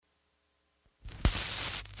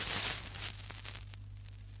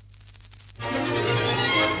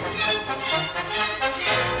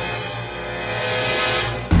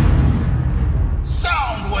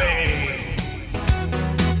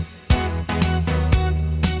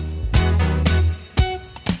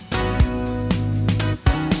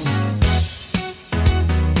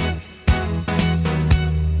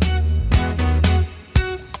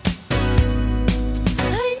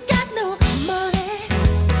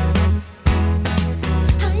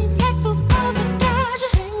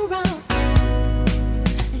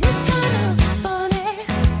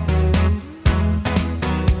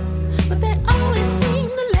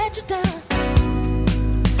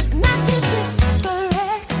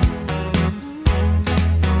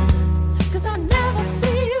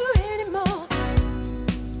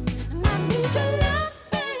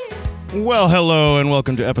Well, hello and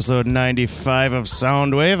welcome to episode 95 of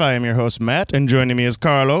Soundwave. I am your host, Matt, and joining me is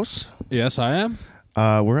Carlos. Yes, I am.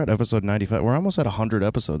 We're at episode 95. We're almost at 100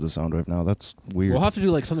 episodes of Soundwave now. That's weird. We'll have to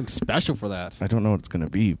do like something special for that. I don't know what it's going to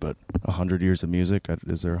be, but 100 years of music?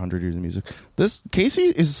 Is there 100 years of music? This Casey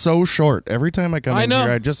is so short. Every time I come in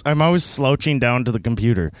here, I'm always slouching down to the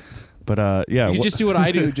computer. But yeah, you just do what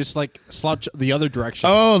I do, just like slouch the other direction.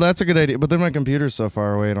 Oh, that's a good idea. But then my computer's so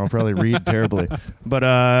far away, and I'll probably read terribly.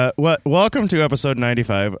 But welcome to episode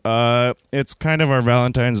 95. It's kind of our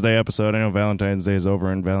Valentine's Day episode. I know Valentine's Day is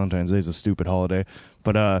over, and Valentine's Day is a stupid holiday.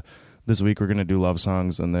 But this week we're gonna do love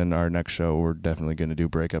songs, and then our next show we're definitely gonna do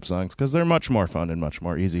breakup songs because they're much more fun and much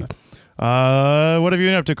more easy. What have you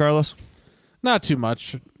been up to, Carlos? Not too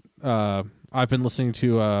much. I've been listening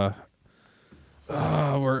to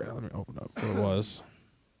let me open up what it was.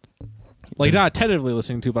 Like, not tentatively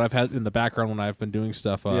listening to, but I've had in the background when I've been doing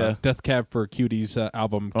stuff. Death Cab for Cutie's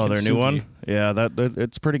album. Oh, Kintsugi. their new one? Yeah,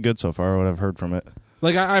 it's pretty good so far, what I've heard from it.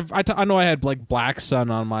 Like, I know I had like Black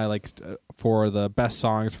Sun on my for the best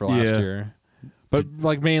songs for last year. But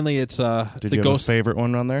like mainly it's Did you have a favorite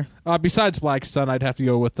one on there? Besides Black Sun, I'd have to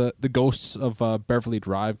go with the Ghosts of Beverly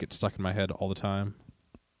Drive. Get stuck in my head all the time.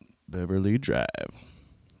 Beverly Drive.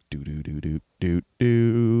 Do do do do do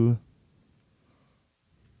do.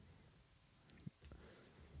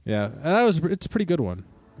 Yeah, it's a pretty good one,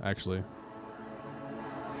 actually.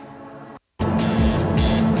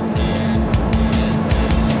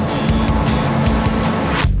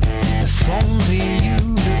 If only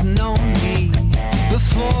you'd have known me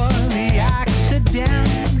before the accident.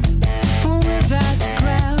 For with that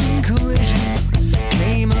grand collision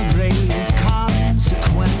came a grave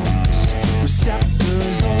consequence.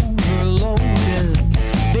 Receptors overloaded,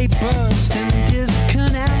 they burst and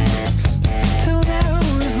disconnect till there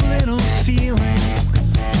was little feeling.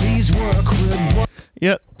 Please work with what.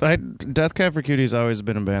 Yep, Death Cab for Cutie's always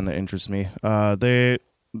been a band that interests me. Their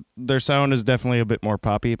sound is definitely a bit more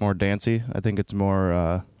poppy, more dancey. I think it's more,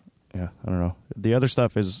 I don't know. The other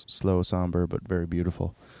stuff is slow, somber, but very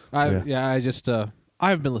beautiful. I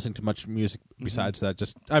haven't been listening to much music besides that.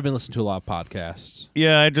 I've been listening to a lot of podcasts.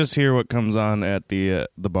 Yeah, I just hear what comes on at the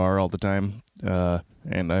bar all the time,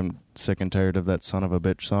 and I'm sick and tired of that son of a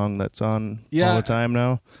bitch song that's on all the time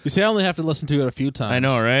now. You see, I only have to listen to it a few times. I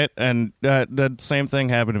know, right? And that same thing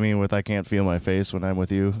happened to me with I Can't Feel My Face when I'm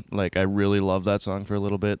with you. Like, I really loved that song for a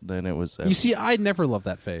little bit, then it was... You see, I never loved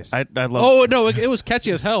that face. I love... Oh, no, it was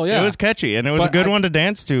catchy as hell, yeah. It was catchy, and it was a good one to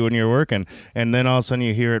dance to when you're working. And then all of a sudden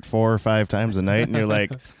you hear it 4 or 5 times a night, and you're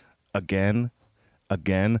like, again.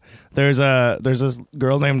 There's this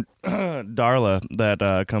girl named Darla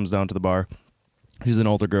that comes down to the bar. She's an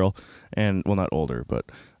older girl, and well, not older, but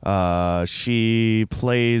she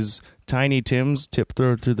plays Tiny Tim's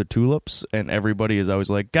Tiptoe Through the Tulips, and everybody is always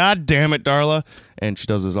like, "God damn it, Darla!" And she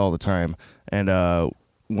does this all the time. And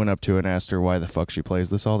went up to her and asked her why the fuck she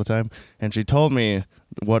plays this all the time, and she told me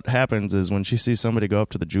what happens is when she sees somebody go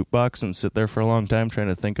up to the jukebox and sit there for a long time trying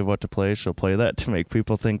to think of what to play, she'll play that to make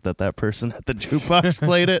people think that person at the jukebox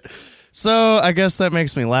played it. So I guess that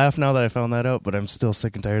makes me laugh now that I found that out, but I'm still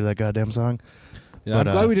sick and tired of that goddamn song. Yeah, I'm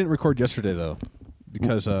glad we didn't record yesterday though,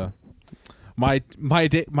 because my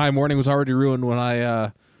morning was already ruined when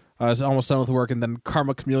I was almost done with work, and then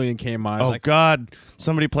Karma Chameleon came on. Oh God!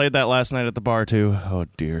 Somebody played that last night at the bar too. Oh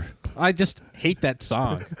dear! I just hate that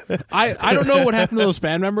song. I don't know what happened to those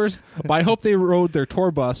band members, but I hope they rode their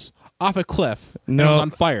tour bus off a cliff and it was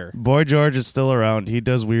on fire. Boy George is still around. He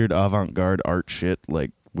does weird avant-garde art shit,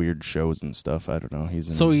 like weird shows and stuff. I don't know.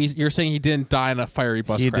 You're saying he didn't die in a fiery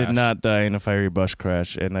bus crash? He did not die in a fiery bus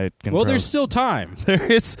crash, and I can. Well, there's still time. There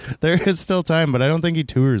is still time, but I don't think he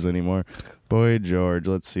tours anymore. Boy George,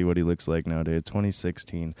 let's see what he looks like nowadays.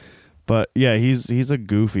 2016, but yeah, he's a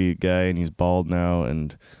goofy guy, and he's bald now.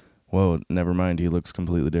 And whoa, never mind, he looks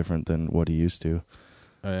completely different than what he used to.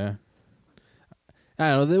 Oh yeah,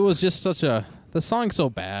 I don't know. It was just the song's so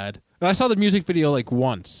bad. And I saw the music video like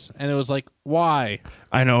once, and it was like, why?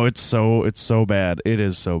 I know it's so bad. It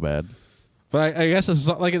is so bad. But I guess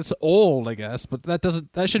it's old, I guess. But that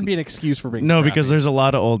shouldn't be an excuse for being no, crappy. because there's a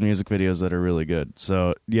lot of old music videos that are really good.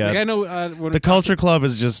 So yeah, like I know the Culture Club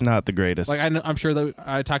is just not the greatest. Like I'm sure that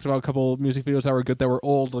I talked about a couple music videos that were good that were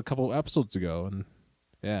old a couple episodes ago, and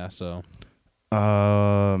yeah, so.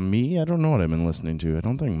 Me, I don't know what I've been listening to. I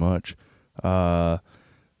don't think much.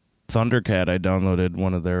 Thundercat, I downloaded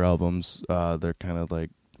one of their albums. They're kind of like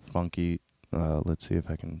funky. Let's see if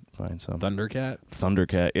I can find some.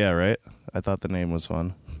 Thundercat, yeah, right? I thought the name was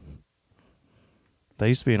fun. That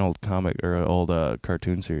used to be an old comic or an old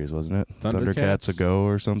cartoon series, wasn't it? Thundercats A Go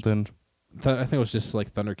or something. I think it was just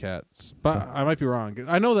like Thundercats, but I might be wrong.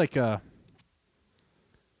 I know like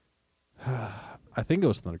I think it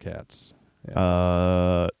was Thundercats.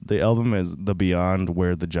 Yeah. The album is The Beyond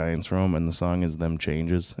Where the Giants Roam, and the song is Them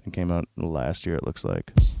Changes. It came out last year, it looks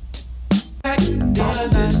like.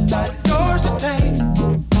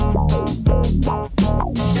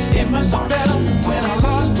 It must have felt when I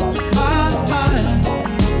lost my mind.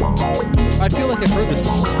 I feel like I've heard this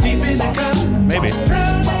before. Deep in the cup, Maybe.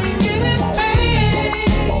 drowning in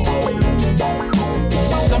pain.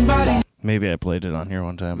 Somebody Maybe I played it on here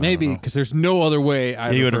one time. Maybe, because there's no other way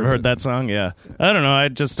I You would have heard that song, yeah. I don't know. I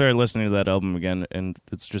just started listening to that album again, and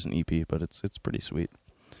it's just an EP, but it's pretty sweet.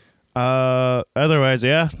 Otherwise,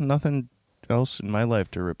 yeah, nothing else in my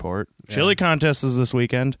life to report. Yeah. Chili contest is this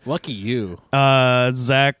weekend. Lucky you.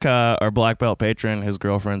 Zach, our black belt patron, his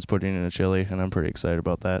girlfriend's putting in a chili, and I'm pretty excited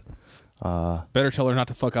about that. Better tell her not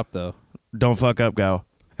to fuck up, though. Don't fuck up, Gao.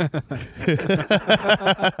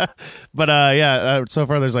 But so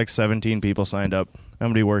far there's like 17 people signed up. I'm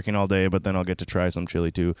gonna be working all day, but then I'll get to try some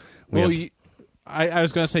chili too. I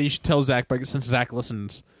was gonna say you should tell Zach, but since Zach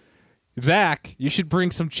listens, Zach, you should bring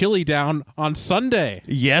some chili down on Sunday.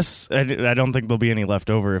 Yes, I don't think there'll be any left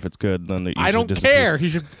over. If it's good, then it I usually don't disappears. care. He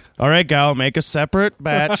should. All right, Gal, make a separate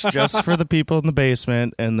batch just for the people in the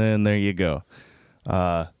basement, and then there you go.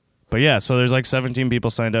 But yeah, so there's like 17 people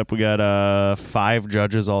signed up. We got 5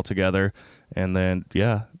 judges all together, and then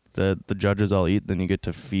the judges all eat. Then you get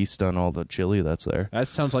to feast on all the chili that's there. That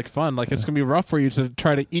sounds like fun. Like it's gonna be rough for you to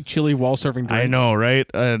try to eat chili while serving drinks. I know, right?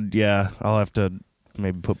 Yeah, I'll have to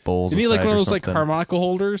maybe put bowls. You need like aside one of or those like something. harmonica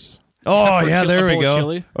holders. Oh Except for yeah, there a we bowl of go.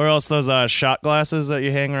 chili. Or else those shot glasses that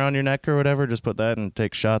you hang around your neck or whatever. Just put that and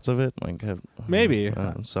take shots of it. Like Maybe.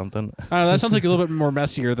 something. I don't know, that sounds like a little bit more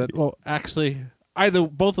messier. Actually,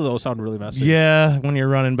 both of those sound really messy. Yeah, when you're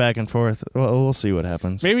running back and forth. Well, we'll see what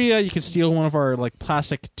happens. Maybe you could steal one of our like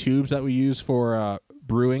plastic tubes that we use for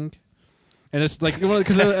brewing, and it's like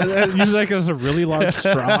because usually like it's a really large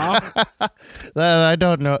straw. I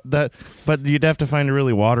don't know that, but you'd have to find a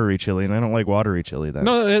really watery chili, and I don't like watery chili. Then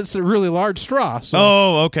No, it's a really large straw. So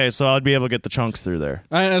Oh, okay. So I'd be able to get the chunks through there,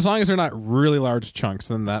 as long as they're not really large chunks,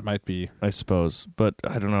 then that might be. I suppose. But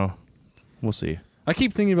I don't know. We'll see. I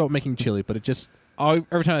keep thinking about making chili, but it just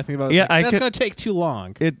every time I think about it, Yeah, it's I that's could- going to take too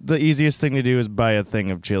long. The easiest thing to do is buy a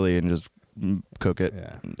thing of chili and just cook it.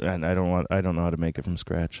 Yeah. And I don't know how to make it from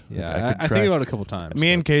scratch. Yeah, could I try. think about it a couple times.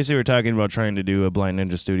 Me and Casey were talking about trying to do a Blind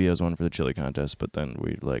Ninja Studios one for the chili contest, but then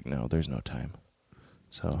we were like, no, there's no time.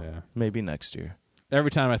 So Yeah. maybe next year.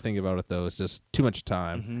 Every time I think about it, though, it's just too much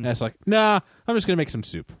time. Mm-hmm. And it's like, nah, I'm just going to make some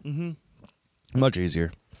soup. Much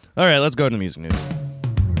easier. All right, let's go to music news.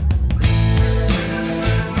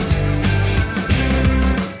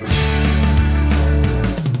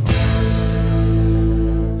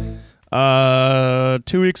 Uh,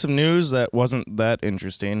 2 weeks of news that wasn't that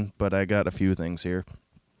interesting, but I got a few things here.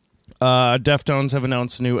 Deftones have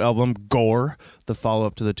announced a new album, Gore, the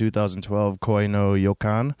follow-up to the 2012 Koi no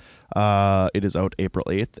Yokan. It is out April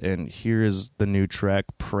 8th, and here is the new track,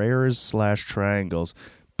 Prayers/Triangles.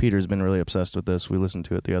 Peter's been really obsessed with this. We listened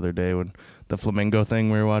to it the other day when the flamingo thing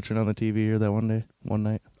we were watching on the TV here that one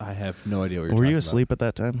night. I have no idea what you're Were talking you about. asleep at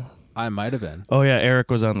that time? I might have been. Oh yeah, Eric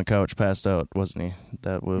was on the couch, passed out, wasn't he?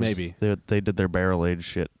 That was Maybe. they did their barrel aged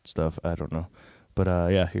shit stuff. I don't know, but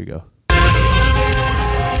yeah, here you go.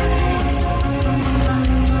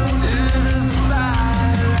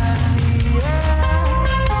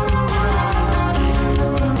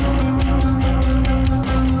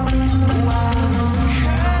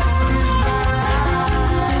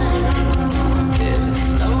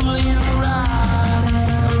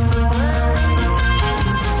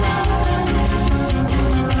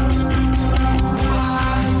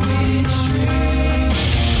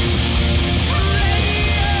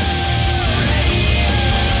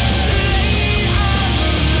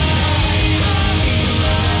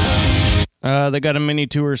 They got a mini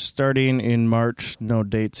tour starting in March. No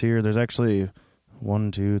dates here. There's actually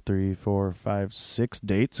 1, 2, 3, 4, 5, 6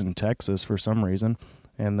 dates in Texas for some reason.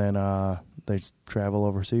 And then they travel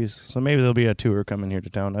overseas. So maybe there'll be a tour coming here to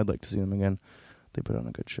town. I'd like to see them again. They put on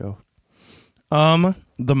a good show.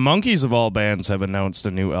 The Monkees of all bands have announced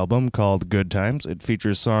a new album called Good Times. It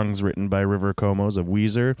features songs written by River Comos of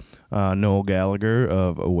Weezer, Noel Gallagher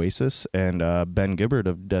of Oasis, and Ben Gibbard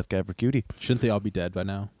of Death Cab for Cutie. Shouldn't they all be dead by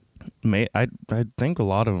now? I think a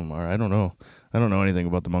lot of them are. I don't know anything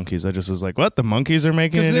about the Monkees. I just was like, what? The Monkees are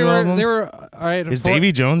making a Because new album? they were. All right, Is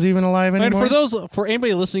Davy Jones even alive And anymore? for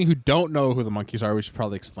anybody listening who don't know who the Monkees are, we should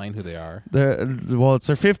probably explain who they are. Well, it's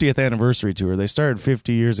their 50th anniversary tour. They started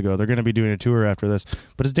 50 years ago. They're going to be doing a tour after this.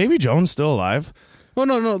 But is Davy Jones still alive? Oh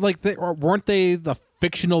no, like weren't they the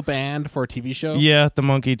fictional band for a TV show? Yeah, the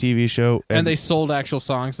Monkey TV show. And they sold actual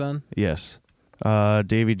songs then? Yes.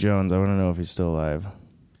 Davy Jones, I want to know if he's still alive.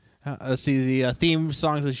 Let's see, the theme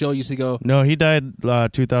song of the show used to go, No, he died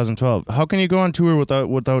 2012. How can you go on tour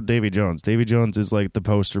without Davy Jones? Davy Jones is like the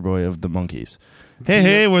poster boy of the Monkees.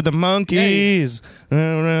 Hey, we're the Monkees.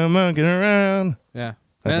 Monkeying around. yeah.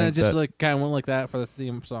 I And it think just that- like kind of went like that for the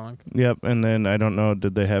theme song. Yep, and then I don't know,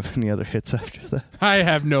 did they have any other hits after that? I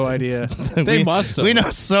have no idea. They We- must have. We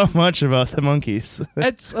know so much about the Monkees.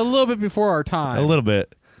 It's a little bit before our time. A little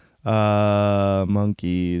bit.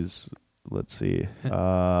 Monkeys. Let's see.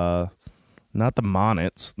 Not the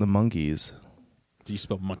Monets, the Monkees. Do you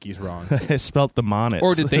spell monkeys wrong? I spelt the Monets.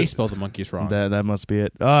 Or did they spell the monkeys wrong? That must be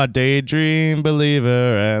it. Daydream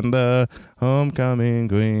Believer and the Homecoming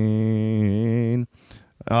Queen.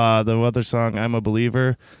 The other song, I'm a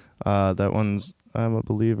Believer. That one's I'm a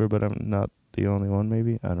Believer, but I'm not the only one.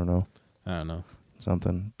 Maybe I don't know. I don't know.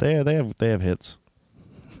 Something. They have hits.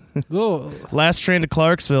 Little, Last Train to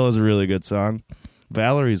Clarksville is a really good song.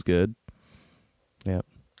 Valerie's good. Yep.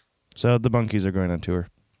 So the Monkees are going on tour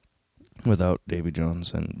without Davy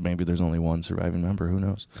Jones, and maybe there's only one surviving member. Who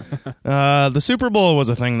knows? The Super Bowl was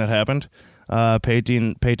a thing that happened.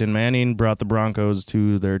 Peyton Manning brought the Broncos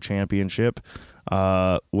to their championship,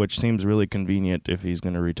 which seems really convenient if he's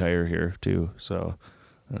going to retire here too. So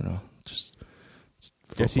I don't know. Just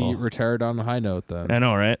guess he football. retired on a high note then. I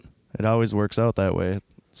know, right? It always works out that way.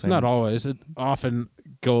 Same. Not always. It often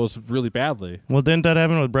goes really badly. Well, didn't that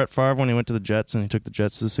happen with Brett Favre when he went to the Jets and he took the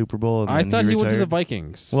Jets to the Super Bowl? And I then thought he went to the retired?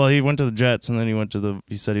 Vikings. Well, he went to the Jets and then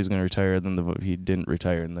he said he was going to retire. Then he didn't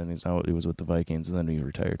retire, and then he was with the Vikings, and then he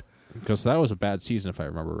retired. Because that was a bad season, if I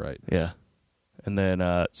remember right. Yeah, and then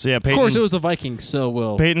Peyton. Of course, it was the Vikings, so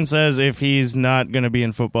we'll. Peyton says if he's not going to be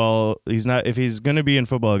in football, if he's going to be in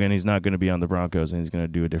football again, he's not going to be on the Broncos, and he's going to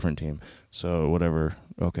do a different team. So whatever.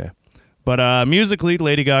 Okay. But musically,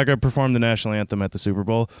 Lady Gaga performed the national anthem at the Super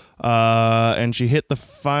Bowl, and she hit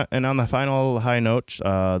and on the final high note,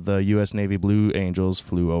 the U.S. Navy Blue Angels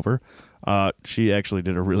flew over. She actually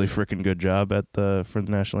did a really freaking good job for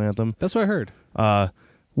the national anthem. That's what I heard.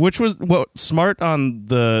 Which was smart on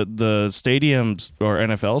the stadium's or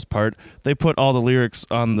NFL's part. They put all the lyrics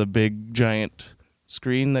on the big giant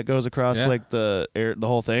screen that goes across like the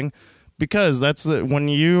whole thing. Because that's when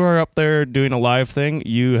you are up there doing a live thing,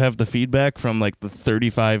 you have the feedback from like the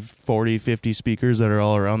 35, 40, 50 speakers that are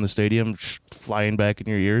all around the stadium flying back in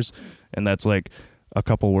your ears. And that's like a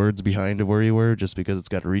couple words behind of where you were just because it's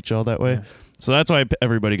got to reach all that way. Yeah. So that's why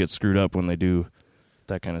everybody gets screwed up when they do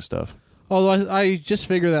that kind of stuff. Although I just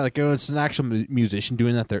figure that like when it's an actual musician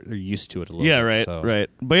doing that, they're used to it a little bit. Right, so. right.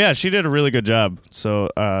 But yeah, she did a really good job. So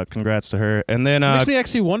congrats to her. And then it makes me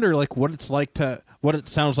actually wonder like what it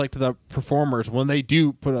sounds like to the performers when they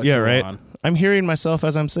do put a show on. I'm hearing myself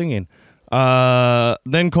as I'm singing.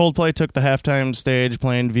 Then Coldplay took the halftime stage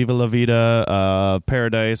playing Viva La Vida,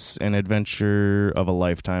 Paradise, and Adventure of a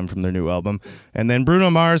Lifetime from their new album. And then Bruno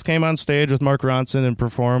Mars came on stage with Mark Ronson and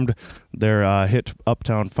performed their hit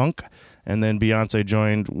Uptown Funk. And then Beyonce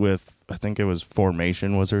joined with, I think it was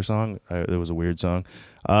Formation was her song. It was a weird song.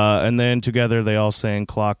 And then together they all sang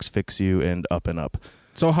Clocks Fix You and Up and Up.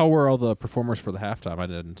 So how were all the performers for the halftime? I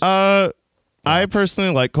didn't. I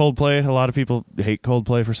personally like Coldplay. A lot of people hate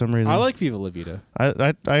Coldplay for some reason. I like Viva La Vida.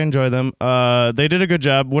 I enjoy them. They did a good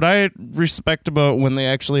job. What I respect about when they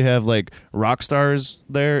actually have like rock stars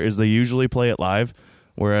there is they usually play it live,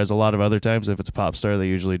 whereas a lot of other times if it's a pop star they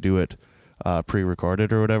usually do it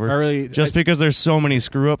pre-recorded or whatever. Because there's so many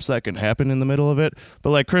screw-ups that can happen in the middle of it. But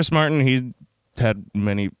like Chris Martin, he had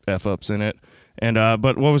many F-ups in it. And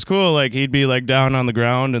but what was cool, like he'd be like down on the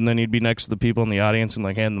ground, and then he'd be next to the people in the audience and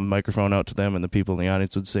like hand the microphone out to them, and the people in the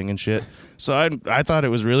audience would sing and shit. So I thought it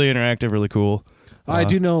was really interactive, really cool. I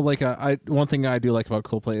do know like one thing I do like about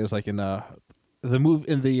Coldplay is like in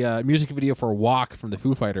the music video for Walk from the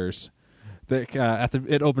Foo Fighters.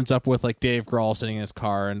 It opens up with like Dave Grohl sitting in his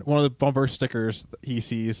car, and one of the bumper stickers he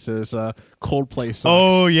sees says "Coldplay sucks."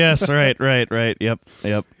 Oh yes, right. Yep.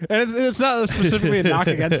 And it's not specifically a knock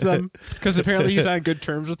against them because apparently he's on good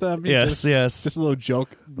terms with them. Yes. Just a little joke.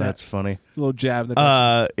 That's funny. A little jab.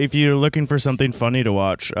 If you're looking for something funny to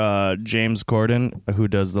watch, James Corden, who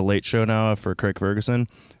does the Late Show now for Craig Ferguson,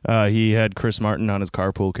 he had Chris Martin on his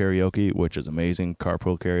carpool karaoke, which is amazing.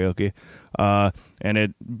 Carpool karaoke. And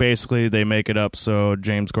it basically they make it up so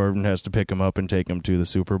James Corden has to pick him up and take him to the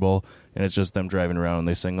Super Bowl, and it's just them driving around and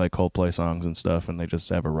they sing like Coldplay songs and stuff, and they just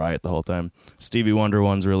have a riot the whole time. Stevie Wonder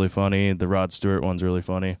one's really funny. The Rod Stewart one's really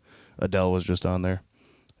funny. Adele was just on there.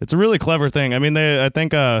 It's a really clever thing. I mean, I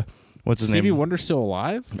think what's his name? Stevie Wonder's still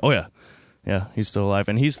alive? Oh yeah. Yeah, he's still alive,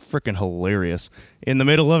 and he's freaking hilarious. In the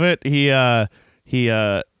middle of it, he has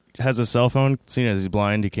a cell phone. Seeing as he's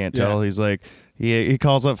blind, he can't tell. Yeah. He's like, he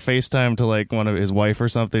calls up FaceTime to like one of his wife or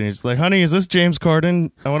something. He's like, "Honey, is this James Corden?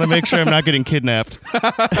 I want to make sure I'm not getting kidnapped."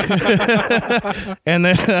 And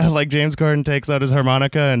then like James Corden takes out his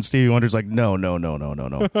harmonica, and Stevie Wonder's like, "No.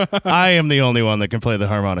 I am the only one that can play the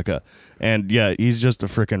harmonica." And yeah, he's just a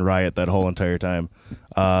freaking riot that whole entire time.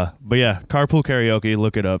 But yeah, Carpool Karaoke,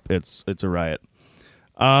 look it up. It's a riot.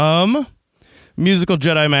 Musical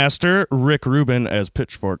Jedi Master Rick Rubin, as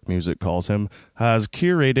Pitchfork Music calls him, has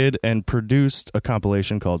curated and produced a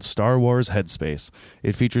compilation called Star Wars Headspace.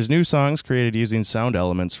 It features new songs created using sound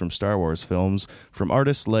elements from Star Wars films from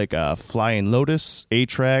artists like Flying Lotus,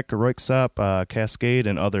 A-Track, Roixop, Cascade,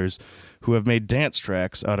 and others who have made dance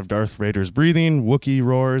tracks out of Darth Vader's breathing, Wookiee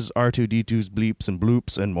roars, R2-D2's bleeps and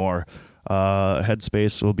bloops, and more.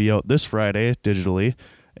 Headspace will be out this Friday digitally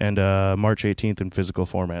and March 18th in physical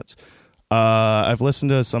formats. I've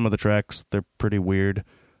listened to some of the tracks. They're pretty weird.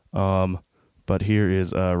 But here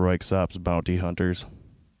is Roixop's Bounty Hunters.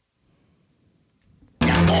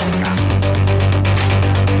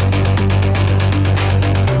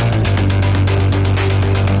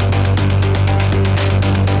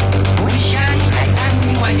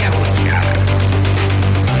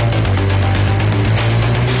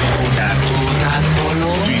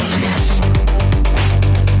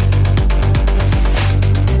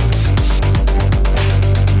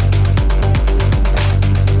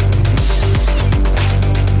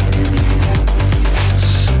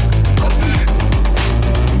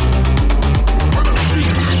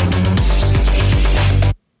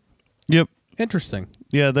 Yep. Interesting.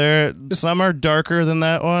 Yeah, some are darker than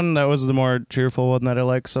that one. That was the more cheerful one that I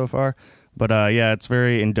like so far. But yeah, it's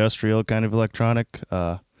very industrial kind of electronic.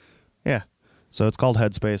 Yeah. So it's called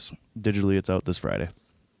Headspace. Digitally, it's out this Friday.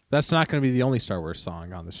 That's not going to be the only Star Wars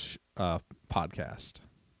song on this podcast.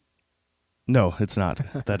 No, it's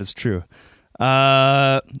not. That is true.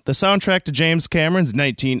 The soundtrack to James Cameron's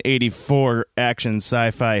 1984 action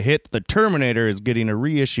sci-fi hit The Terminator is getting a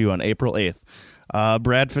reissue on April 8th.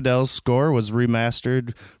 Brad Fidel's score was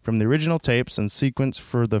remastered from the original tapes and sequenced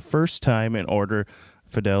for the first time in order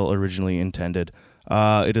Fidel originally intended.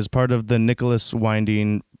 It is part of the Nicholas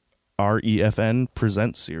Winding REFN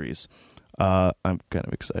Presents series. I'm kind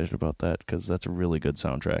of excited about that because that's a really good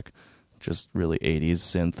soundtrack. Just really 80s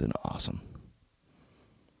synth and awesome.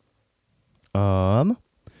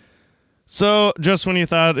 So just when you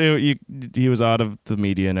thought he was out of the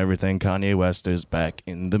media and everything, Kanye West is back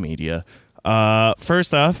in the media.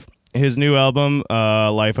 First off, his new album,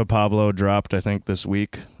 Life of Pablo, dropped, I think, this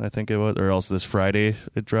week. I think it was, or else this Friday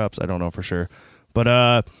it drops. I don't know for sure.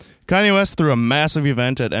 But Kanye West threw a massive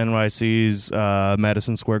event at NYC's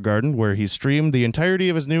Madison Square Garden where he streamed the entirety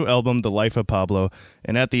of his new album, The Life of Pablo.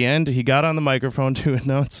 And at the end, he got on the microphone to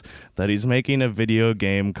announce that he's making a video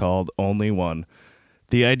game called Only One.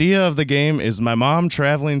 The idea of the game is my mom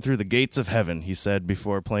traveling through the gates of heaven, he said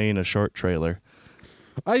before playing a short trailer.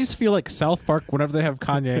 I just feel like South Park, whenever they have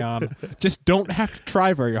Kanye on, just don't have to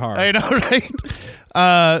try very hard. I know,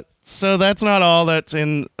 right? So that's not all that's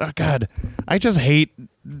in... Oh, God. I just hate...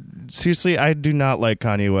 Seriously, I do not like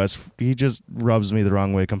Kanye West. He just rubs me the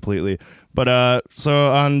wrong way completely. But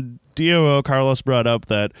so on DOO, Carlos brought up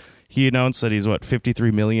that he announced that he's,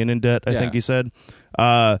 $53 million in debt, I think he said.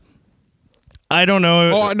 I don't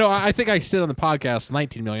know. Oh, no, I think I said on the podcast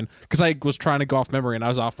 19 million because I was trying to go off memory and I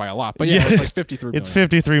was off by a lot. But yeah, it's like 53 million. It's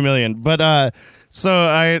 53 million. But so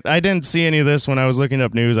I didn't see any of this when I was looking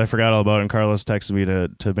up news. I forgot all about it, and Carlos texted me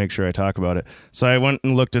to make sure I talk about it. So I went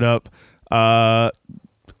and looked it up.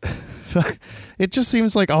 It just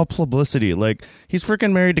seems like all publicity. Like, he's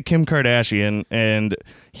freaking married to Kim Kardashian, and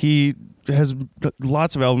he has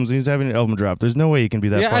lots of albums, and he's having an album drop. There's no way he can be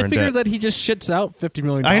that far in debt. I figured that he just shits out $50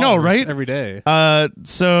 million I know, right? every day.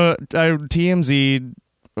 So TMZ,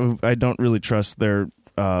 I don't really trust their,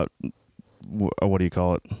 what do you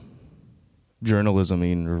call it?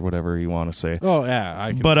 Journalism or whatever you want to say. Oh,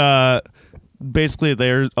 yeah. But basically,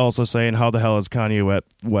 they're also saying, how the hell is Kanye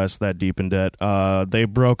West that deep in debt? They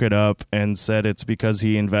broke it up and said it's because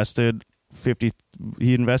he invested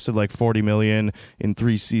like $40 million in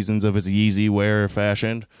 3 seasons of his Yeezy wear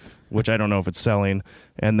fashion, which I don't know if it's selling.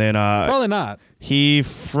 And then probably not. He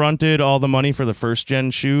fronted all the money for the first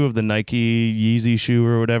gen shoe of the Nike Yeezy shoe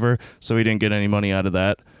or whatever, so he didn't get any money out of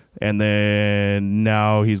that. And then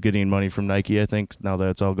now he's getting money from Nike, I think, now that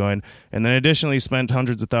it's all going. And then additionally spent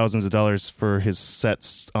hundreds of thousands of dollars for his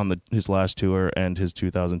sets on his last tour and his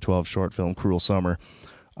 2012 short film, Cruel Summer.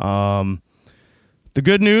 The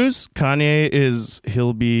good news, Kanye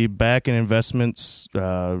he'll be back in investments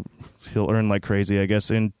he'll earn like crazy. I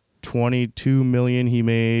guess in 22 million he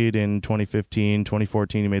made in 2015.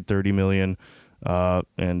 2014 he made 30 million.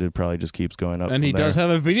 And it probably just keeps going up. And he does have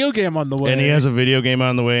a video game on the way. And he has a video game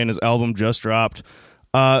on the way, and his album just dropped.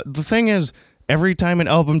 The thing is, every time an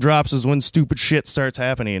album drops is when stupid shit starts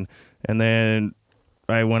happening. And then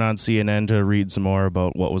I went on CNN to read some more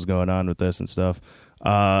about what was going on with this and stuff.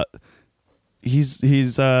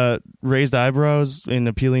 He's raised eyebrows in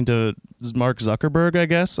appealing to Mark Zuckerberg, I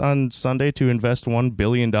guess, on Sunday to invest $1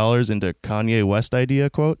 billion into Kanye West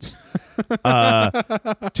idea quotes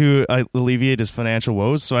to alleviate his financial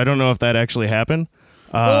woes. So I don't know if that actually happened.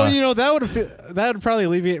 That would probably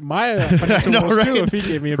alleviate my financial woes too if he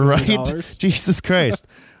gave me $1 billion. Right? Jesus Christ.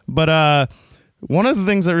 But one of the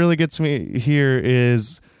things that really gets me here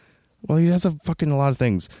is, well, he has a lot of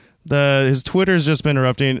things. His Twitter's just been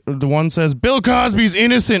erupting. The one says, Bill Cosby's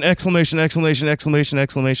innocent! Exclamation, exclamation, exclamation,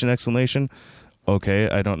 exclamation, exclamation. Okay,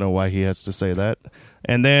 I don't know why he has to say that.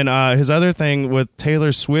 And then his other thing with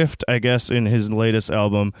Taylor Swift, I guess, in his latest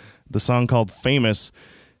album, the song called Famous,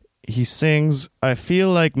 he sings, I feel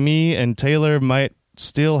like me and Taylor might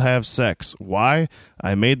still have sex. Why?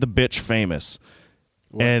 I made the bitch famous.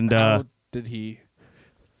 How did he...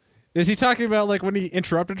 Is he talking about like when he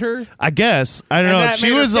interrupted her? I guess. I don't know. That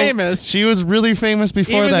made her famous. She was really famous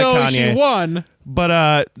before Even that, though Kanye. she won.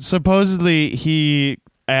 But supposedly he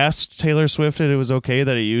asked Taylor Swift if it was okay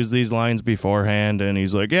that he used these lines beforehand, and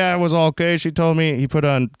he's like, yeah, it was okay. She told me. He put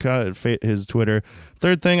on his Twitter.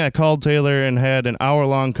 Third thing, I called Taylor and had an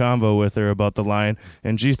hour-long convo with her about the line,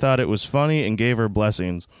 and she thought it was funny and gave her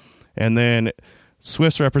blessings. And then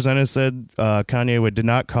Swift's representative said Kanye did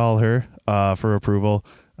not call her for approval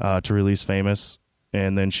to release Famous,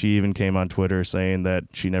 and then she even came on Twitter saying that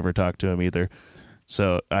she never talked to him either.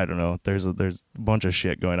 So I don't know. There's a bunch of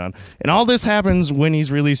shit going on, and all this happens when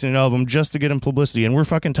he's releasing an album just to get him publicity, and we're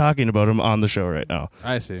fucking talking about him on the show right now.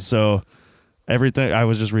 I see. So everything. I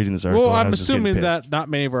was just reading this article. Well, and I I'm was just getting assuming pissed. that not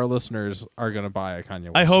many of our listeners are going to buy a Kanye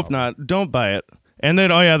West I hope album. not. Don't buy it. And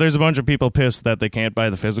then, there's a bunch of people pissed that they can't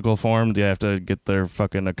buy the physical form. You have to get their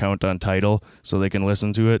fucking account on Tidal so they can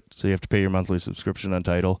listen to it. So you have to pay your monthly subscription on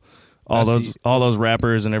Tidal. All those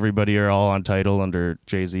rappers and everybody are all on Tidal under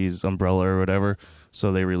Jay-Z's umbrella or whatever.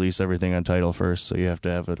 So they release everything on Tidal first. So you have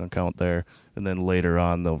to have an account there, and then later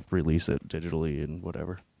on they'll release it digitally and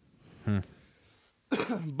whatever.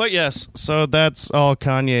 But yes, so that's all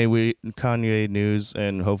Kanye news,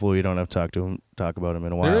 and hopefully we don't have to talk about him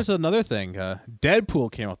in a while. There is another thing. Deadpool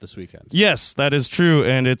came out this weekend. Yes, that is true,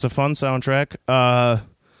 and it's a fun soundtrack. I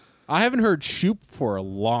haven't heard Shoop for a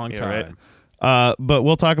long time. Right. But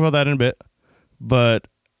we'll talk about that in a bit. But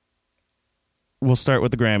we'll start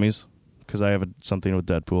with the Grammys because I have something with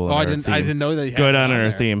Deadpool. Oh, I didn't know that you had Go it down on in our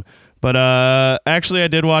there. theme. But actually, I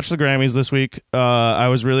did watch the Grammys this week. I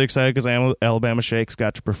was really excited because Alabama Shakes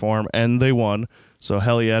got to perform, and they won. So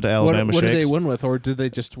hell yeah to Alabama Shakes. What did they win with, or did they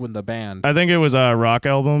just win the band? I think it was a rock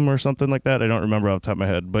album or something like that. I don't remember off the top of my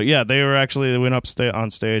head. But yeah, they went up on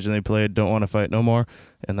stage and they played Don't Want to Fight No More,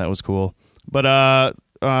 and that was cool. But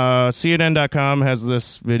CNN.com has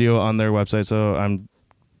this video on their website, so I'm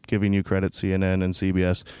giving you credit, CNN and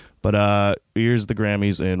CBS. But here's the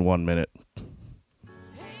Grammys in 1 minute.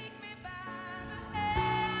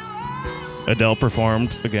 Adele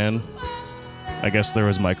performed again. I guess there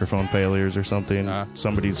was microphone failures or something.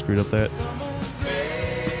 Somebody screwed up that.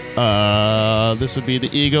 This would be the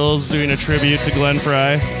Eagles doing a tribute to Glenn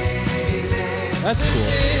Frey. That's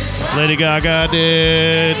cool. Lady Gaga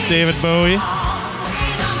did David Bowie.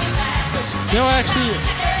 No, actually,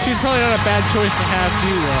 she's probably not a bad choice to have,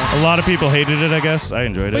 too. A lot of people hated it, I guess. I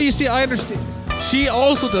enjoyed But it. you see, I understand. She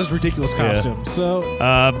also does ridiculous costumes, so...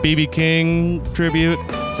 B.B. King tribute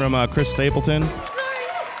from Chris Stapleton.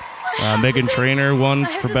 Meghan Trainor won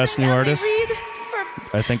for Best New Artist.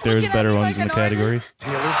 I think there's better ones in the category.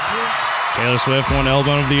 Taylor Swift won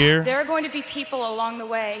Album of the Year. There are going to be people along the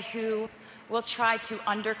way who will try to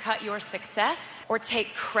undercut your success or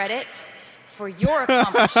take credit for your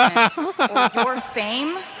accomplishments or your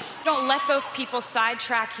fame. Don't let those people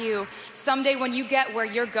sidetrack you. Someday when you get where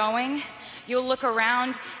you're going, you'll look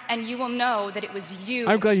around and you will know that it was you.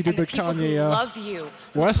 I'm glad you did and the people Kanye, who love you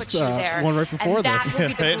who West put you there. one right before and that this. will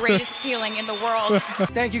be the greatest feeling in the world.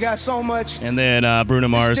 Thank you guys so much. And then Bruno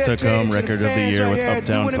Mars took home Record of the Year with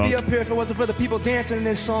Uptown We wouldn't be up Funk. here if it wasn't for the people dancing in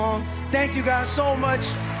this song. Thank you guys so much.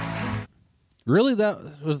 Really?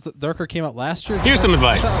 That was the record came out last year? Here's some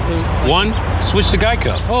advice. One, switch to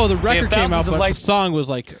Geico. Oh, the record came out, thousands of but the lights- song was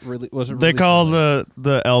like really wasn't. They released call yet.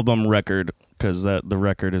 the album Record because the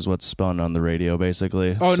record is what's spun on the radio,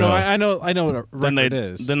 basically. Oh So no, I know what a then record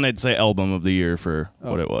is. they'd say Album of the Year for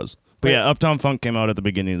what it was. But yeah, Uptown Funk came out at the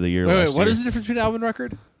beginning of the year Wait, last what year. is the difference between album and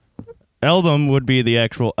record? Album would be the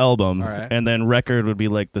actual album, All right. and then record would be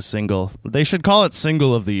like the single. They should call it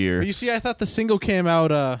single of the year. But you see, I thought the single came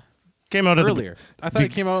out Came out at earlier. I thought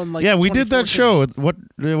it came out in like yeah, we did that 2014. show. What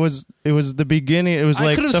it was the beginning. It was I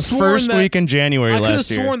like could've the sworn first that- week in January I could have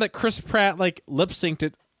last year. sworn that Chris Pratt like lip synced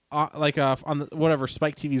it, on the, whatever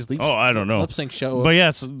Spike TV's I don't know. lip sync show. But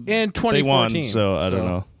yes, in they 2014. won. So I don't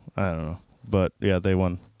know. I don't know. But yeah, they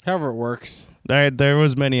won. However it works. There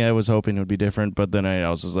was many I was hoping would be different, but then I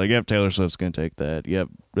was just like, yep, Taylor Swift's going to take that. Yep,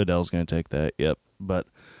 Adele's going to take that. Yep. But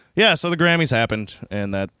yeah, so the Grammys happened,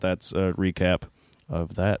 and that's a recap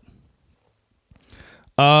of that.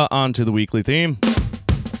 On to the weekly theme.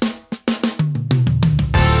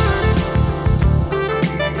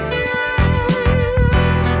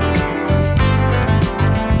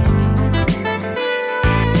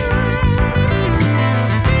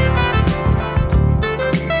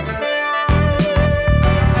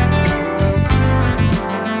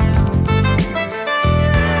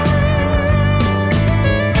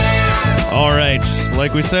 All right,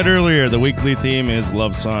 like we said earlier, the weekly theme is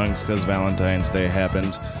love songs because Valentine's Day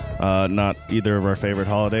happened. Not either of our favorite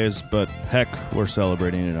holidays, but heck, we're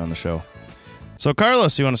celebrating it on the show. So,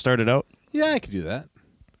 Carlos, you want to start it out? Yeah, I could do that.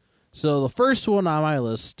 So the first one on my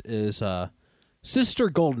list is Sister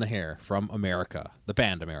Golden Hair from America, the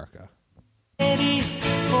band America. Ready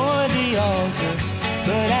for the altar,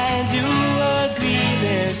 but I do agree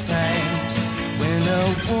there's times when a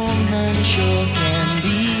woman sure can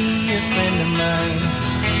be a friend of mine.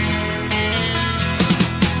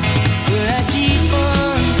 But I keep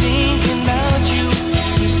on thinking about you,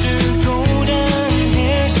 Sister Golden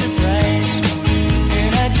Hair Surprise,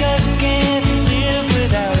 and I just can't live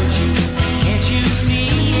without you. Can't you see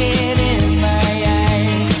it in my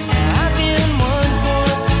eyes? I've been one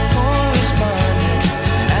poor correspondent,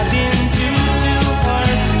 I've been too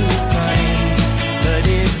hard to find, but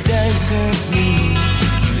it doesn't mean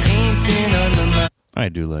you ain't been on my mind. I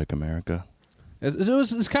do like America.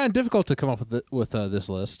 It's kind of difficult to come up with this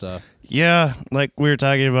list. Yeah, like we were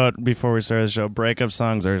talking about before we started the show, breakup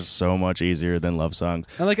songs are so much easier than love songs.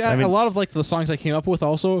 And like I mean- a lot of like the songs I came up with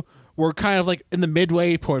also were kind of like in the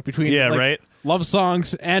midway point between Yeah, like, right. love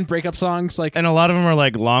songs and breakup songs. Like, And a lot of them are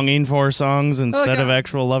like longing for songs instead of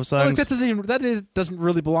actual love songs. like that doesn't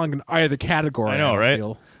really belong in either category. I know, don't right?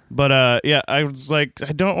 feel. But yeah, I was like,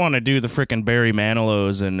 I don't want to do the frickin' Barry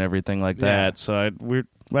Manilow's and everything like that. So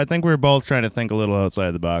I think we're both trying to think a little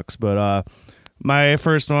outside the box. But my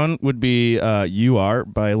first one would be "You Are"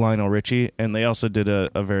 by Lionel Richie, and they also did a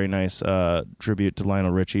very nice tribute to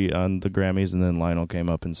Lionel Richie on the Grammys, and then Lionel came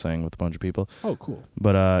up and sang with a bunch of people. Oh, cool.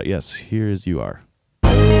 But yes, here is "You Are."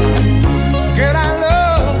 Girl, I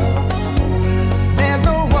love, there's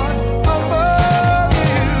no one above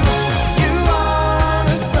you. You are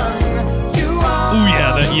the sun, you are Ooh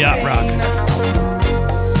yeah, that yacht rock.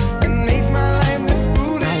 and makes my life this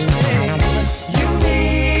foolish thing. You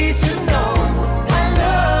need to know I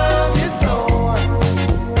love you so,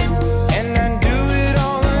 and I do it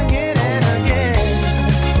all again and again.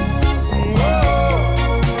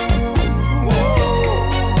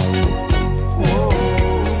 Whoa,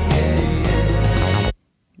 yeah.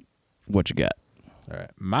 What you got? All right.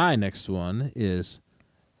 My next one is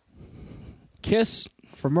Kiss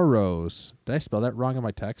from a Rose. Did I spell that wrong in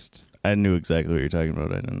my text? I knew exactly what you're talking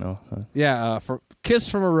about. I didn't know. Yeah, for Kiss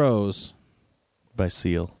from a Rose By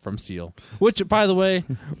Seal. from Seal. Which, by the way,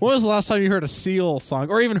 when was the last time you heard a Seal song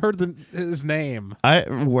or even heard his name?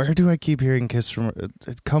 Where do I keep hearing "Kiss from"?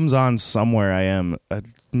 It comes on somewhere. I am.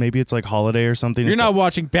 Maybe it's like Holiday or something. You're It's not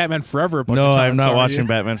watching Batman Forever a bunch No, of times, I'm not are watching you?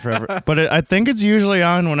 Batman Forever. But I think it's usually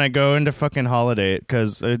on when I go into fucking Holiday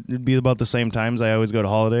because it'd be about the same times I always go to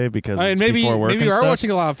Holiday because I mean, it's maybe before work maybe and you are stuff.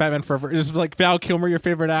 watching a lot of Batman Forever. Is like Val Kilmer your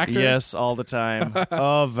favorite actor? Yes, all the time.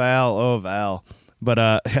 Oh Val.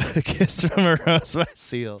 But "Kiss from a Rose" by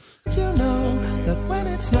Seal. You know that when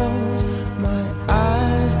it snows, my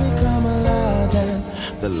eyes become a light, and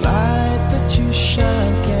the light that you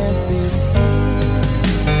shine can't be seen.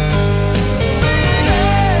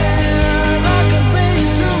 There, I can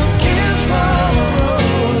paint to a kiss from a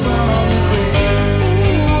rose on the grave.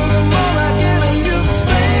 Ooh, the more I get of you,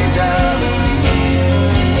 stranger it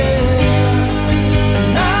feels, yeah. And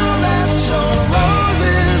now that your rose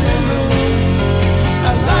is in bloom,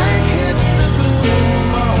 a light hits the gloom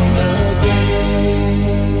on the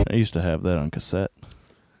grave. I used to have that on cassette.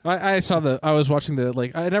 I was watching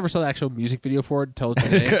I never saw the actual music video for it until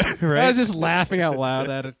today. Right. I was just laughing out loud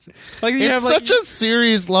at it. Like you It's have like such a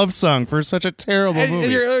serious love song for such a terrible and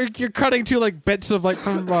movie. you're cutting to like bits of like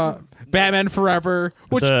from Batman Forever,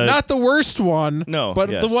 which The- not the worst one. No, but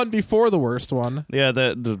yes. the one before the worst one. Yeah,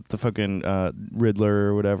 the fucking Riddler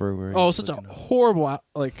or whatever. Where Oh, he's such a looking- horrible,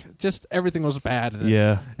 like, just everything was bad. In it.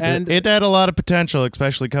 Yeah, And- it had a lot of potential,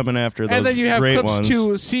 especially coming after those And then you have great clips ones.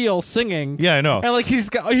 to Seal singing. Yeah, I know. And like he's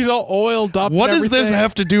all oiled up. What and does this everything.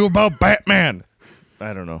 have to do about Batman?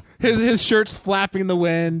 I don't know. His shirt's flapping in the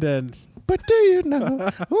wind, and But do you know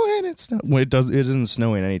when it's snow? Well, it isn't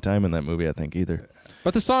snowing any time in that movie, I think, either.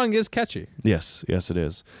 but the song is catchy. Yes, it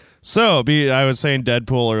is. So, I was saying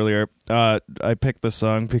Deadpool earlier. I picked this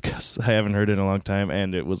song because I haven't heard it in a long time,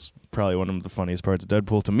 and it was probably one of the funniest parts of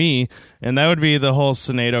Deadpool to me. And that would be the whole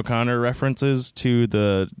Sinead O'Connor references to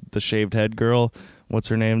the shaved head girl. What's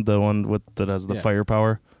her name? The one that has the Yeah.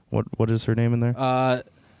 firepower. What is her name in there?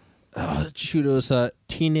 Shoot, it was a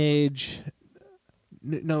teenage.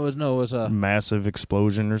 No, it was a. Massive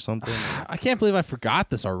explosion or something. I can't believe I forgot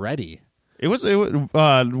this already. It was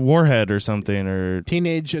Warhead or something, or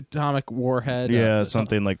Teenage atomic warhead. yeah,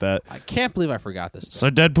 something like that. I can't believe I forgot this. So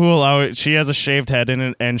Deadpool, she has a shaved head in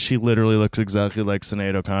it, and she literally looks exactly like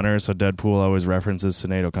Sinead O'Connor. So Deadpool always references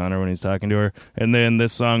Sinead O'Connor when he's talking to her. And then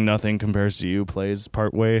this song, "Nothing Compares to You," plays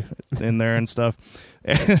partway in there and stuff.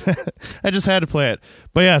 I just had to play it.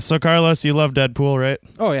 But yeah, so Carlos, you love Deadpool, right?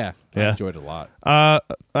 Oh yeah, I Yeah. enjoyed it a lot.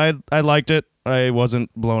 I liked it. I wasn't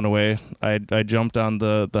blown away. I jumped on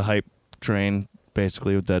the hype train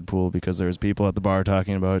basically with Deadpool because there was people at the bar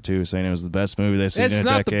talking about it too, saying it was the best movie they've seen It's in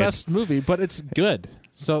a not decade. the best movie, but it's good.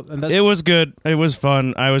 So and that's, It was good. It was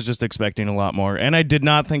fun. I was just expecting a lot more, and I did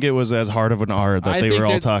not think it was as hard of an R that I they think were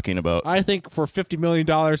all that- talking about. I think for $50 million,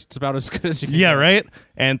 it's about as good as you can. Yeah, get. right.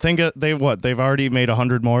 And they've already made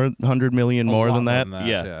 100 million A more lot than that.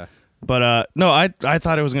 yeah. But no, I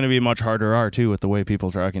thought it was going to be a much harder R too with the way people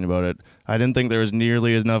were talking about it. I didn't think there was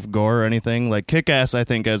nearly enough gore or anything. Like Kick-Ass, I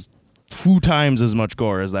think has 2 times as much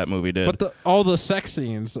gore as that movie did. But all the sex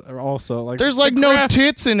scenes are also like There's the like no graph-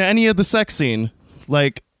 tits in any of the sex scene.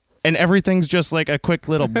 Like, and everything's just like a quick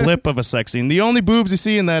little blip of a sex scene. The only boobs you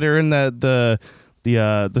see in that are in the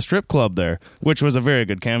strip club there, which was a very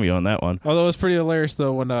good cameo in that one. Although it was pretty hilarious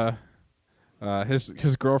though when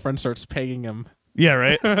his girlfriend starts pegging him. Yeah,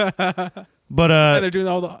 right. But And they're doing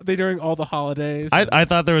all the holidays. I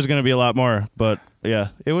thought there was going to be a lot more, but yeah,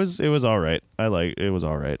 it was all right. It was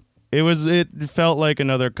all right. It felt like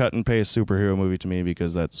another cut and paste superhero movie to me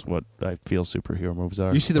because that's what I feel superhero movies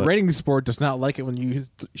are. you see, the But- ratings board does not like it when you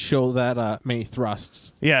show that many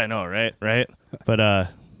thrusts. Yeah, I know, right? But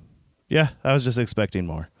yeah, I was just expecting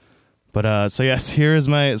more. But so yes, here is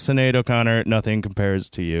my Sinead O'Connor. Nothing Compares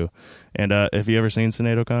to You. And have you ever seen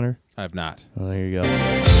Sinead O'Connor? I have not. Well, there you go.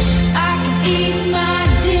 I can eat my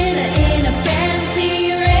dinner in a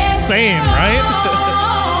fancy restaurant. Same, right?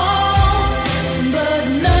 But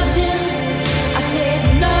nothing, I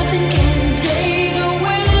said nothing can take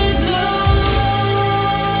away these blues.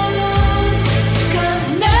 'Cause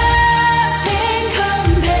nothing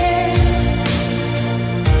compares to you.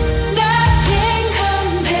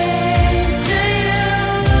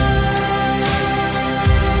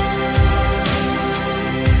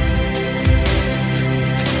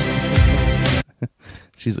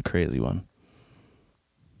 She's a crazy one.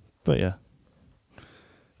 But yeah.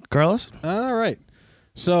 Carlos? All right.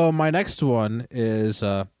 So my next one is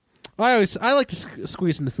I like to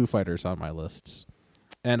squeeze in the Foo Fighters on my lists,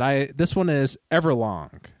 and this one is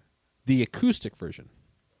Everlong, the acoustic version.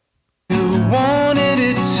 You wanted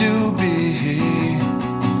it to be.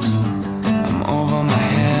 I'm over my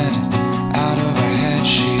head, out of her head,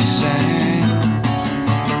 she sang.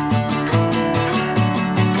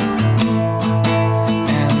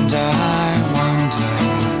 And I wonder,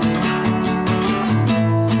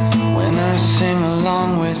 when I sing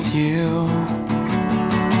along with you,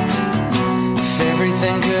 if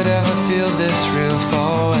everything could ever feel this real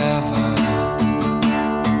forever.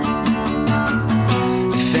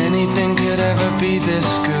 If anything could ever be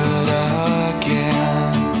this good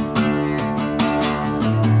again.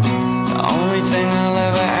 The only thing I'll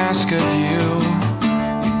ever ask of you,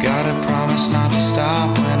 you gotta promise not to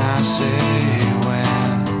stop when I say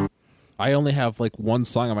when. I only have like one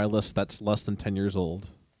song on my list that's less than 10 years old.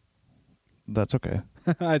 That's okay.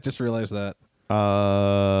 I just realized that.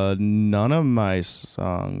 None of my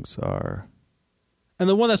songs are. And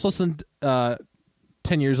the one that's less than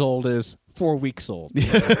 10 years old is 4 weeks old.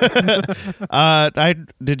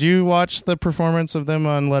 Did you watch the performance of them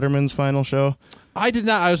on Letterman's final show? I did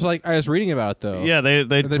not. I was reading about it though. Yeah, they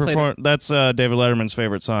They played perform. That's David Letterman's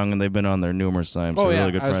favorite song, and they've been on there numerous times. Oh, They're yeah,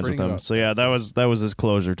 really good I was friends with reading them. about So yeah, that was his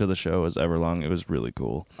closure to the show. Was Everlong. It was really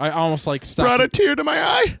cool. I almost like stopped. Brought a tear to my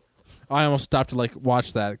eye. I almost stopped to like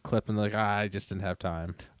watch that clip and like I just didn't have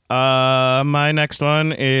time. My next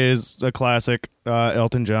one is a classic,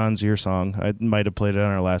 Elton John's "Your Song." I might have played it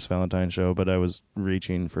on our last Valentine's show, but I was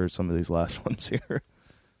reaching for some of these last ones here.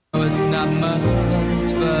 Oh, it's not much,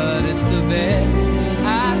 but it's the best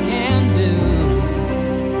I can do.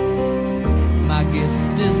 My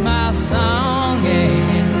gift is my song,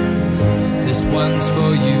 and this one's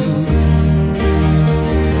for you.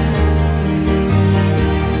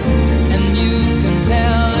 And you can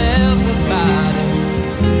tell everybody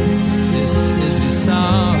this is your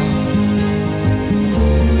song.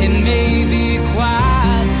 It may be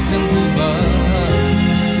quite simple, but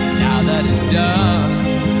now that it's done,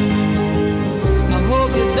 I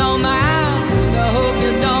hope you don't mind, I hope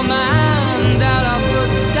you don't mind that I put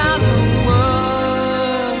down the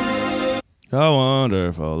words. A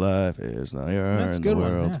wonderful life is not your That's a in good the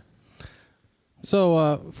one. world. Yeah.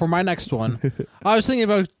 So for my next one, I was thinking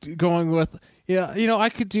about going with, I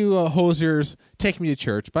could do Hosier's "Take Me to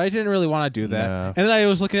Church," but I didn't really want to do that. Yeah. And then I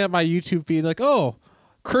was looking at my YouTube feed, like, oh,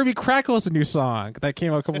 Kirby Crackle is a new song that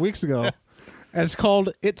came out a couple weeks ago, and it's called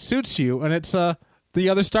 "It Suits You," and it's the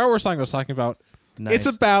other Star Wars song I was talking about. Nice.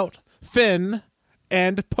 It's about Finn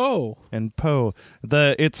and Poe. And Poe,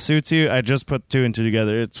 "It Suits You." I just put two and two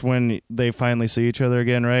together. It's when they finally see each other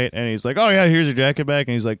again, right? And he's like, "Oh yeah, here's your jacket back,"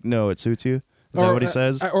 and he's like, "No, it suits you." Is that what he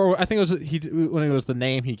says? Or I think it was when it was the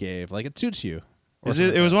name he gave, like, "It suits you."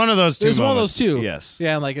 It was one of those two. It was one of moments. those two. Yes.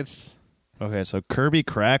 Yeah, and like it's. Okay, so Kirby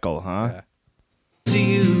Crackle, huh? Yeah. To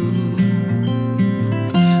you,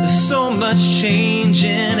 there's so much changing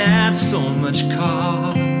at so much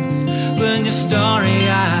cost. But in your starry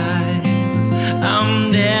eyes,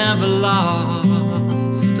 I'm never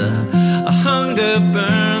lost. A hunger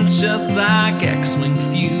burns just like X-wing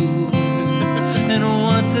fuel, and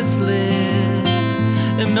once it's lit,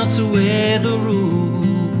 it melts away the rule.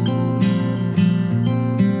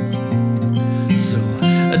 So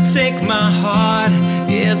take my heart,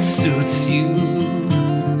 it suits you,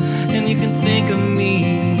 and you can think of me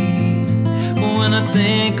when I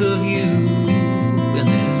think of you. And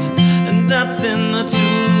there's nothing the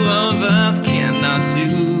two of us cannot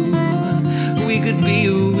do. We could be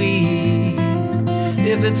a we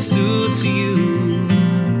if it suits you.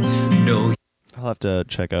 No. I'll have to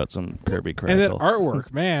check out some Kirby Crackle. And that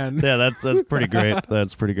artwork, man. Yeah, that's pretty great.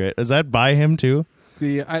 That's pretty great. Is that by him too?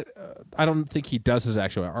 I don't think he does his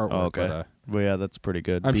actual artwork. Oh, okay. But, well, yeah, that's pretty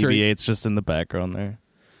good. I'm sure BB-8's just in the background there.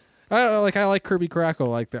 I like Kirby Crackle.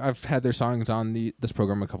 Like, I've had their songs on this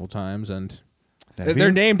program a couple times, and Have they're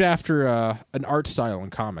you? named after an art style in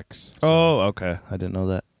comics. So. Oh, okay. I didn't know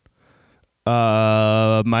that.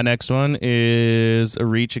 My next one is a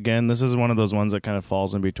reach again. This is one of those ones that kind of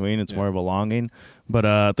falls in between. It's more of a longing.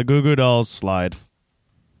 But the Goo Goo Dolls Slide.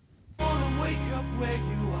 Wanna wake up where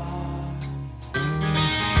you are.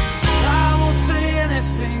 I won't say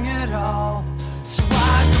anything at all. So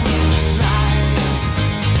why don't you slide?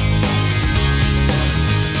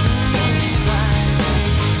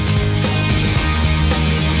 Slide.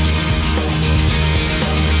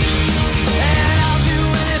 And I'll do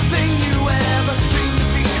anything you ever dreamed to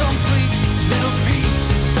be complete. Little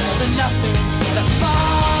pieces of nothing that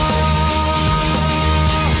fall.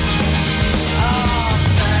 Oh,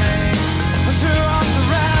 babe, put your arms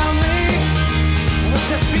around me. What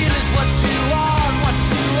you feel is what you are, and what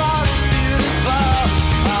you are is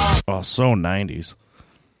beautiful. Oh, so 90s.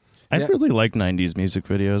 I Yeah. really like 90s music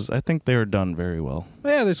videos. I think they were done very well.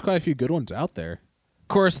 Yeah, there's quite a few good ones out there. Of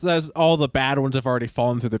course, all the bad ones have already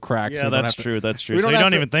fallen through the cracks. Yeah, so we don't that's have to- true. That's true. we So you have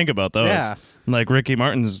don't to- even think about those. Yeah. Like Ricky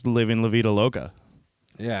Martin's Living La Vida Loca.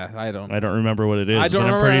 Yeah, I don't. I don't remember what it is, I don't but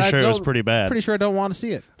I'm remember, pretty I sure it was don't- pretty bad. Pretty sure I don't want to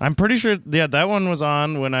see it. I'm pretty sure, yeah, that one was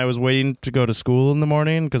on when I was waiting to go to school in the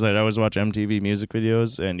morning because I'd always watch MTV music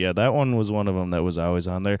videos. And yeah, that one was one of them that was always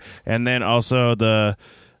on there. And then also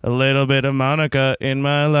a little bit of Monica in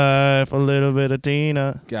my life, a little bit of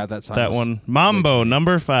Tina. God, that song. That was one. Mambo, way too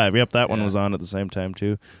number 5. Yep, that one Yeah. was on at the same time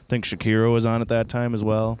too. I think Shakira was on at that time as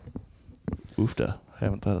well. Oofta. I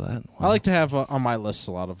haven't thought of that in a I while. like to have on my list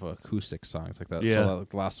a lot of acoustic songs like that. Yeah. So like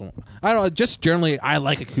the last one, I don't know. Just generally, I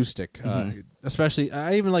like acoustic, especially.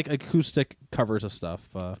 I even like acoustic covers of stuff.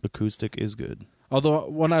 Acoustic is good. Although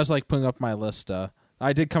when I was like putting up my list,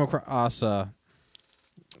 I did come across. It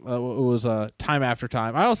was Time After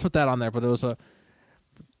Time. I almost put that on there, but it was a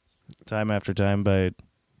Time After Time by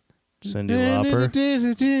Cyndi Lauper.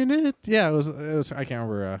 Yeah, it was. I can't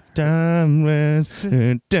remember. Timeless.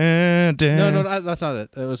 No, that's not it.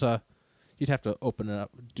 It was you'd have to open it up,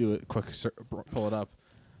 do it quick, pull it up.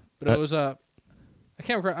 But it was I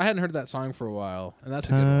can't remember. I hadn't heard that song for a while, and that's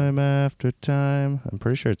a good one. Time After Time. I'm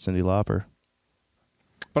pretty sure it's Cyndi Lauper.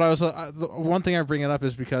 But I was the one thing I bring it up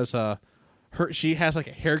is because she has like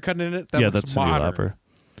a haircut in it. That Yeah, looks that's Cyndi modern. Lauper.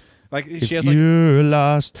 Like If she has like you're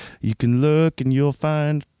lost, you can look and you'll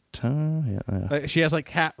find time. Yeah. she has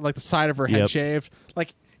like the side of her head Yep. shaved.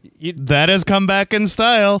 Like That has come back in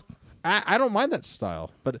style. I don't mind that style,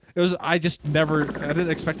 but it was I didn't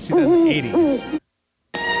expect to see that in the 80s.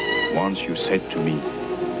 Once you said to me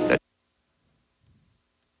that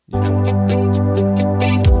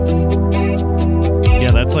Yeah,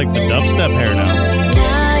 that's like the dubstep hair now.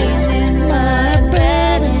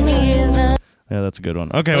 Yeah, that's a good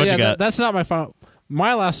one. Okay, Oh, what yeah, you got? that's not my final.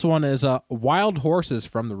 My last one is Wild Horses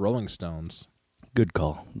from the Rolling Stones. Good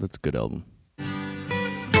call. That's a good album.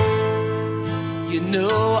 You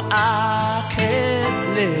know I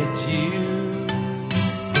can't let you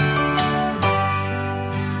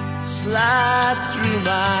slide through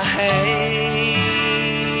my hands.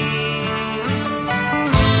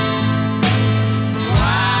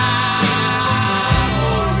 Wild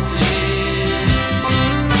horses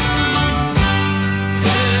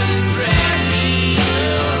couldn't drag me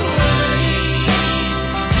away.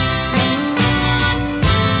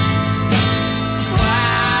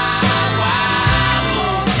 Wild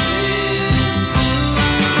horses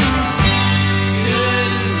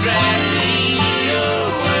couldn't drag me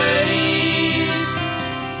away.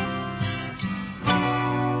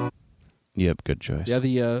 Yep, good choice. Yeah,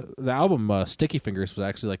 the album Sticky Fingers was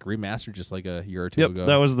actually like remastered just like a year or two Yep, ago.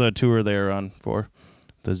 that was the tour they were on for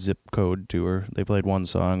the Zip Code tour. They played one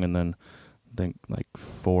song, and then I think like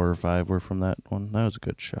 4 or 5 were from that one. That was a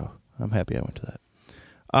good show. I'm happy I went to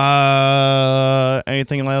that.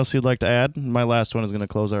 Anything else you'd like to add? My last one is going to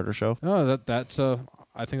close out our show. Oh, that's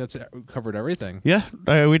I think that's covered everything. Yeah,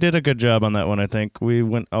 we did a good job on that one. I think we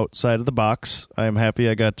went outside of the box. I'm happy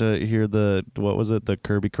I got to hear the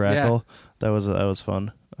Kirby Crackle. That was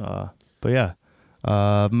fun. But yeah,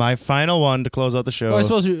 my final one to close out the show. Well, I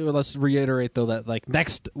suppose let's reiterate though that like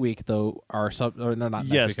next week though our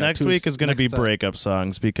Next week is going to be breakup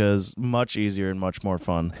songs because much easier and much more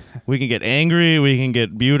fun. We can get angry, we can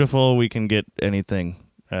get beautiful, we can get anything.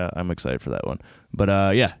 I'm excited for that one.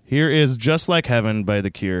 But yeah, here is Just Like Heaven by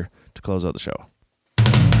The Cure to close out the show.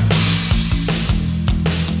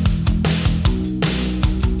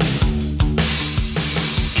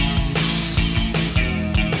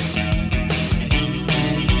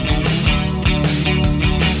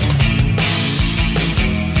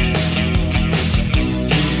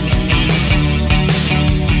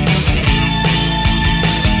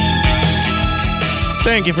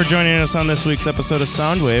 Thank you for joining us on this week's episode of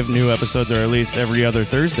Soundwave. New episodes are released every other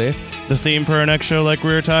Thursday. The theme for our next show, like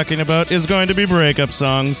we were talking about, is going to be breakup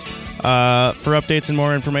songs. For updates and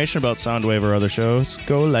more information about Soundwave or other shows,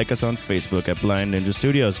 go like us on Facebook at Blind Ninja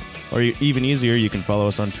Studios. Or even easier, you can follow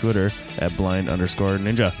us on Twitter at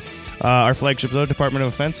blind_ninja. Our flagship, though, Department of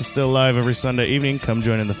Offense, is still live every Sunday evening. Come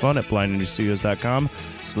join in the fun at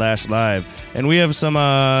blindninjastudios.com/live. And we have some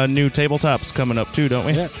new tabletops coming up, too, don't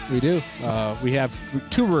we? Yeah, we do. We have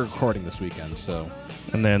 2 we're recording this weekend, so.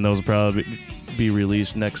 And then those will probably be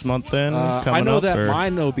released next month then? I know that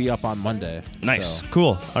mine will be up on Monday. Nice. So.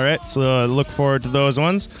 Cool. All right. So look forward to those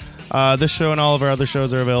ones. This show and all of our other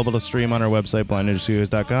shows are available to stream on our website,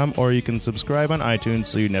 blindninjastudios.com, or you can subscribe on iTunes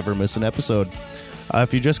so you never miss an episode.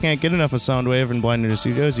 If you just can't get enough of Soundwave and Blind Ninja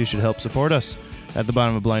Studios, you should help support us. At the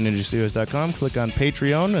bottom of blindninjastudios.com, click on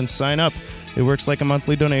Patreon and sign up. It works like a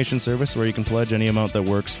monthly donation service where you can pledge any amount that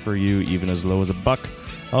works for you, even as low as $1.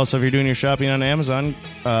 Also, if you're doing your shopping on Amazon,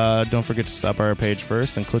 don't forget to stop by our page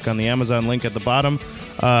first and click on the Amazon link at the bottom.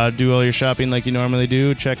 Do all your shopping like you normally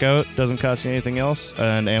do. Check out. Doesn't cost you anything else.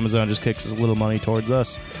 And Amazon just kicks a little money towards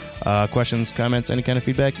us. Questions, comments, any kind of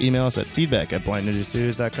feedback, email us at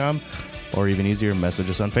feedback@blindninjastudios.com. Or even easier, message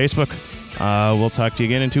us on Facebook. We'll talk to you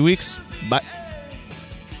again in 2 weeks. Bye.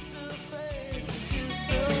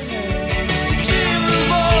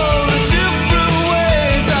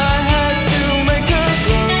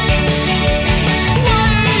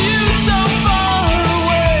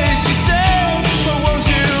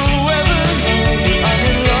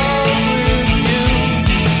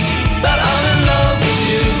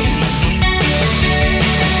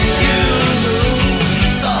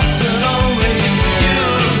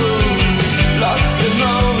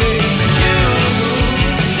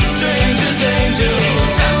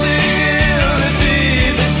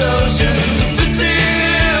 Ocean